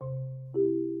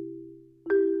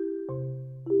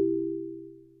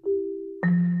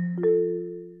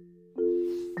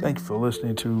Thank you for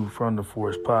listening to From the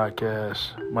Forest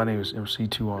podcast. My name is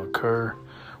MC2 on Kerr.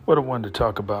 What I wanted to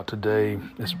talk about today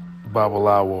is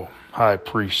Babalawo, high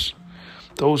priest.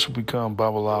 Those who become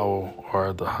Babalawo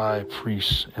are the high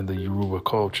priests in the Yoruba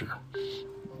culture.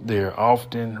 They are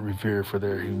often revered for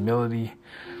their humility,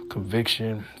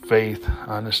 conviction, faith,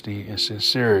 honesty, and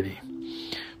sincerity.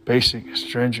 Basic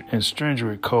and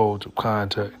stringent codes of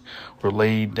conduct were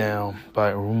laid down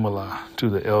by Orunmila to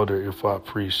the elder Ifa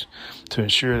priest to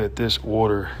ensure that this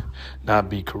order not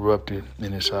be corrupted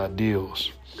in its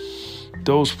ideals.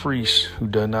 Those priests who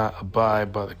do not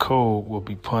abide by the code will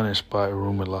be punished by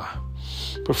Orunmila.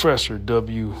 Professor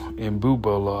W.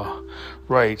 Mbubala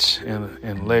writes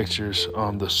in lectures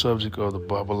on the subject of the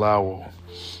Babalawo.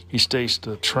 He states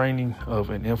the training of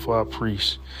an Ifa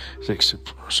priest is a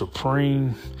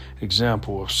supreme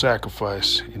example of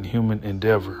sacrifice in human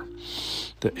endeavor.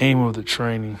 The aim of the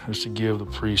training is to give the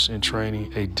priest in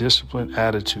training a disciplined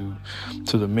attitude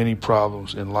to the many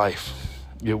problems in life.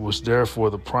 It was therefore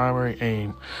the primary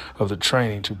aim of the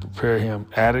training to prepare him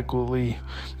adequately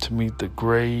to meet the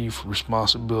grave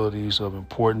responsibilities of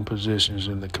important positions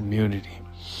in the community.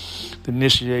 The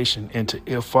initiation into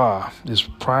Ifa is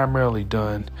primarily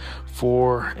done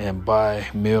for and by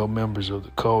male members of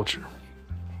the culture.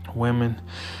 Women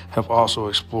have also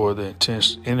explored the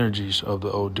intense energies of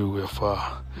the Odu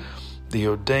Ifa. The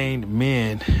ordained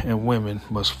men and women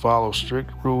must follow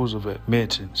strict rules of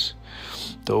admittance.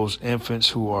 Those infants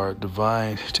who are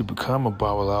divined to become a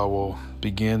Babalawo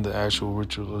begin the actual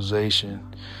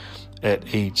ritualization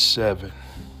at age 7.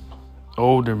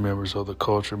 Older members of the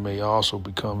culture may also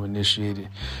become initiated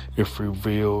if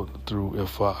revealed through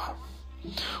Ifa.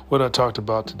 What I talked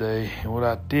about today, and what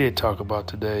I did talk about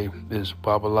today, is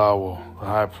Babalawo, the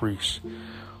high priest.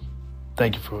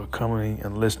 Thank you for coming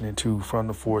and listening to From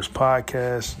the Forest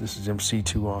podcast. This is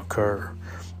MC2 on Kerr.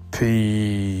 Peace.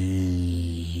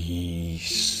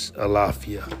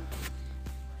 Alafia.